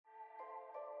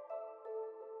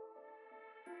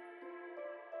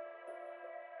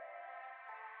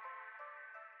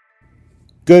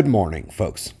Good morning,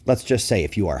 folks. Let's just say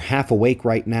if you are half awake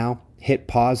right now, hit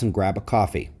pause and grab a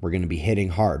coffee. We're going to be hitting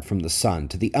hard from the sun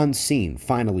to the unseen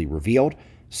finally revealed,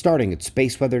 starting at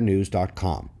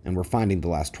spaceweathernews.com. And we're finding the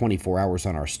last 24 hours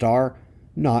on our star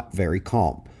not very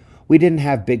calm. We didn't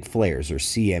have big flares or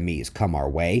CMEs come our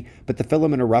way, but the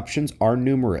filament eruptions are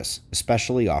numerous,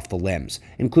 especially off the limbs,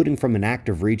 including from an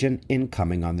active region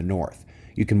incoming on the north.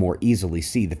 You can more easily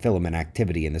see the filament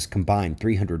activity in this combined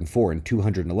 304 and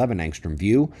 211 angstrom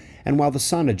view, and while the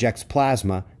sun ejects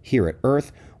plasma here at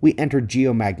Earth, we entered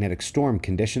geomagnetic storm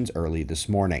conditions early this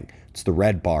morning. It's the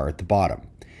red bar at the bottom.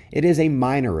 It is a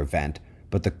minor event,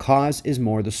 but the cause is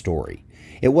more the story.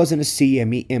 It wasn't a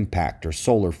CME impact or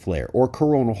solar flare or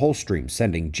coronal hole stream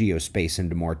sending geospace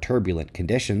into more turbulent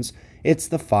conditions. It's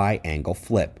the phi angle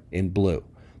flip in blue,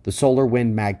 the solar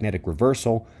wind magnetic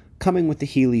reversal coming with the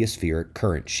heliospheric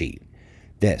current sheet.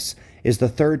 This is the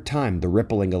third time the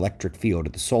rippling electric field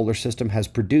of the solar system has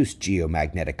produced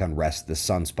geomagnetic unrest this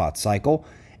sunspot cycle,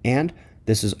 and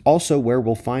this is also where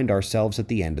we'll find ourselves at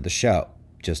the end of the show,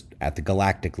 just at the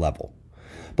galactic level.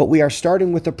 But we are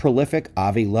starting with a prolific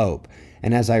Avi Loeb,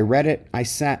 and as I read it, I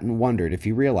sat and wondered if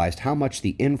you realized how much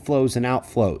the inflows and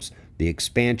outflows, the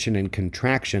expansion and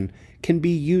contraction, can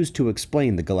be used to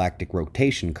explain the galactic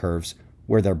rotation curves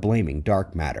where they're blaming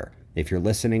dark matter. If you're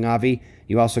listening, Avi,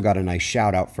 you also got a nice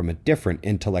shout out from a different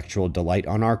intellectual delight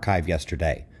on archive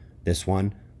yesterday. This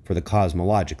one for the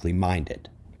cosmologically minded.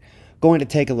 Going to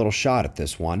take a little shot at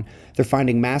this one. They're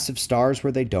finding massive stars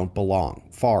where they don't belong,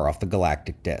 far off the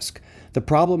galactic disk. The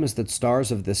problem is that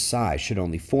stars of this size should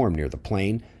only form near the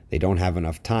plane. They don't have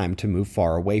enough time to move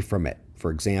far away from it.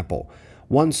 For example,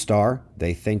 one star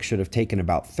they think should have taken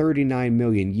about 39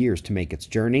 million years to make its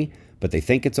journey, but they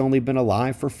think it's only been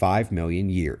alive for 5 million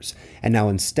years. And now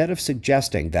instead of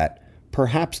suggesting that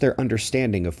perhaps their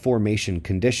understanding of formation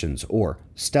conditions or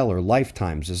stellar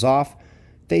lifetimes is off,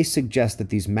 they suggest that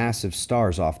these massive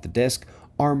stars off the disk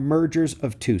are mergers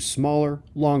of two smaller,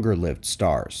 longer-lived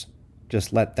stars.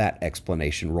 Just let that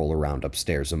explanation roll around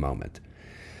upstairs a moment.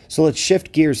 So let's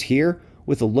shift gears here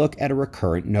with a look at a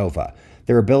recurrent nova.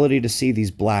 Their ability to see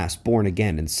these blasts born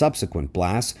again in subsequent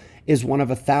blasts is one of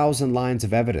 1,000 lines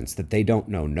of evidence that they don't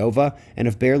know nova and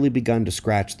have barely begun to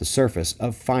scratch the surface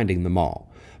of finding them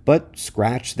all. But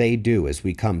scratch they do as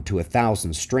we come to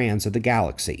 1,000 strands of the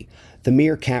galaxy. The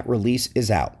Meerkat release is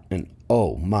out, and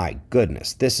oh my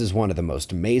goodness, this is one of the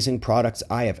most amazing products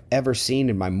I have ever seen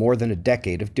in my more than a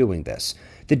decade of doing this.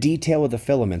 The detail of the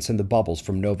filaments and the bubbles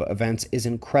from nova events is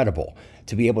incredible.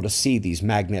 To be able to see these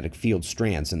magnetic field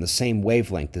strands in the same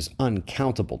wavelength as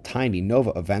uncountable tiny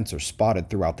nova events are spotted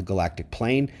throughout the galactic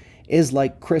plane is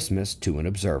like Christmas to an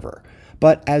observer.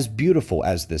 But as beautiful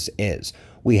as this is,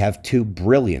 we have two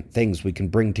brilliant things we can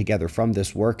bring together from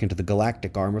this work into the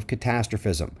galactic arm of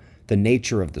catastrophism: the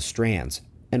nature of the strands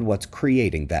and what's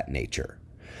creating that nature.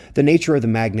 The nature of the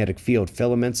magnetic field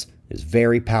filaments is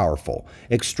very powerful: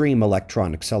 extreme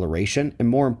electron acceleration, and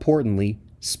more importantly,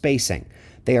 spacing.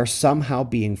 They are somehow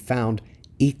being found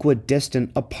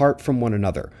equidistant apart from one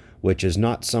another, which is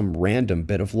not some random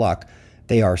bit of luck.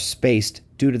 They are spaced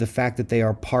due to the fact that they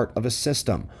are part of a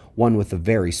system, one with a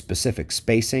very specific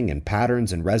spacing and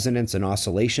patterns and resonance and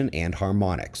oscillation and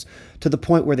harmonics, to the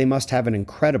point where they must have an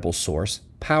incredible source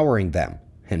powering them.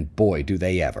 And boy, do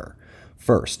they ever.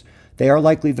 First, they are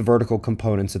likely the vertical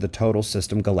components of the total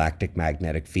system galactic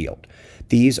magnetic field.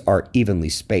 These are evenly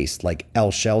spaced like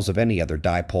L shells of any other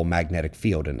dipole magnetic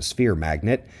field in a sphere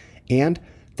magnet, and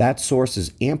that source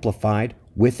is amplified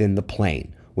within the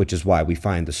plane, which is why we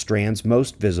find the strands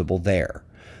most visible there.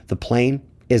 The plane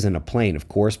isn't a plane, of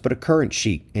course, but a current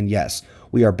sheet, and yes,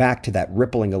 we are back to that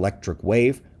rippling electric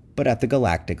wave, but at the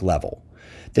galactic level.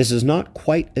 This is not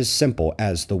quite as simple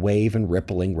as the wave and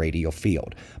rippling radial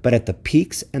field, but at the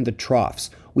peaks and the troughs,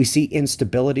 we see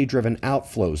instability-driven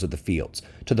outflows of the fields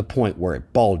to the point where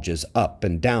it bulges up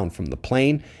and down from the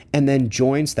plane and then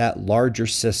joins that larger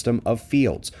system of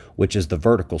fields, which is the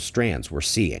vertical strands we're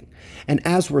seeing. And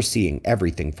as we're seeing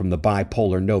everything from the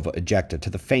bipolar nova ejecta to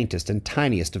the faintest and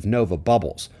tiniest of nova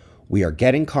bubbles, we are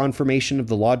getting confirmation of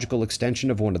the logical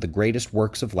extension of one of the greatest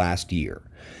works of last year.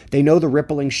 They know the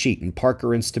rippling sheet and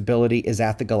Parker instability is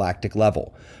at the galactic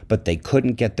level, but they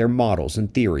couldn't get their models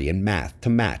and theory and math to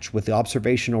match with the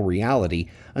observational reality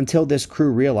until this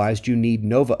crew realized you need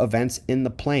nova events in the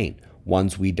plane,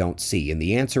 ones we don't see. And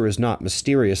the answer is not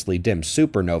mysteriously dim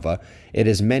supernova, it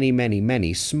is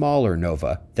many smaller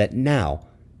nova that now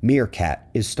Meerkat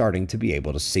is starting to be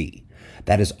able to see.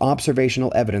 That is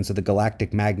observational evidence of the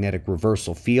galactic magnetic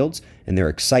reversal fields and their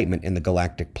excitement in the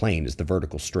galactic plane as the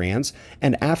vertical strands,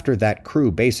 and after that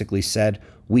crew basically said,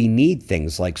 we need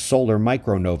things like solar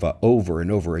micronova over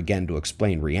and over again to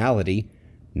explain reality,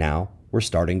 now we're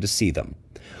starting to see them.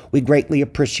 We greatly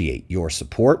appreciate your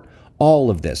support. All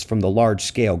of this, from the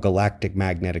large-scale galactic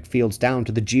magnetic fields down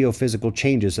to the geophysical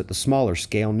changes at the smaller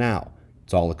scale now.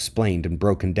 It's all explained and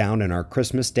broken down in our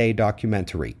Christmas Day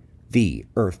documentary, the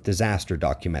Earth Disaster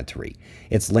Documentary.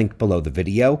 It's linked below the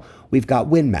video. We've got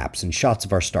wind maps and shots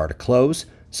of our star to close.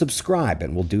 Subscribe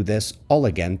and we'll do this all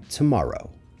again tomorrow.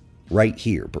 Right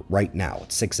here, but right now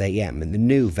at 6 a.m. in the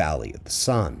new Valley of the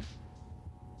Sun.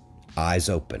 Eyes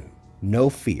open. No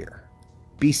fear.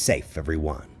 Be safe,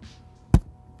 everyone.